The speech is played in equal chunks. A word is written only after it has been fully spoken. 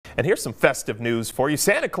And here's some festive news for you.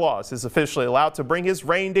 Santa Claus is officially allowed to bring his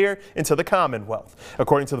reindeer into the Commonwealth.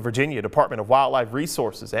 According to the Virginia Department of Wildlife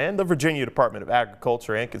Resources and the Virginia Department of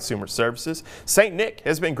Agriculture and Consumer Services, St. Nick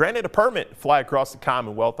has been granted a permit to fly across the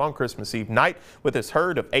Commonwealth on Christmas Eve night with his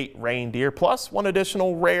herd of 8 reindeer plus one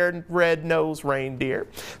additional rare red-nosed reindeer.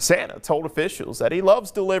 Santa told officials that he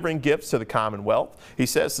loves delivering gifts to the Commonwealth. He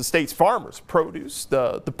says the state's farmers produce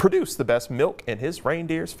the best milk and his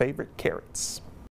reindeer's favorite carrots.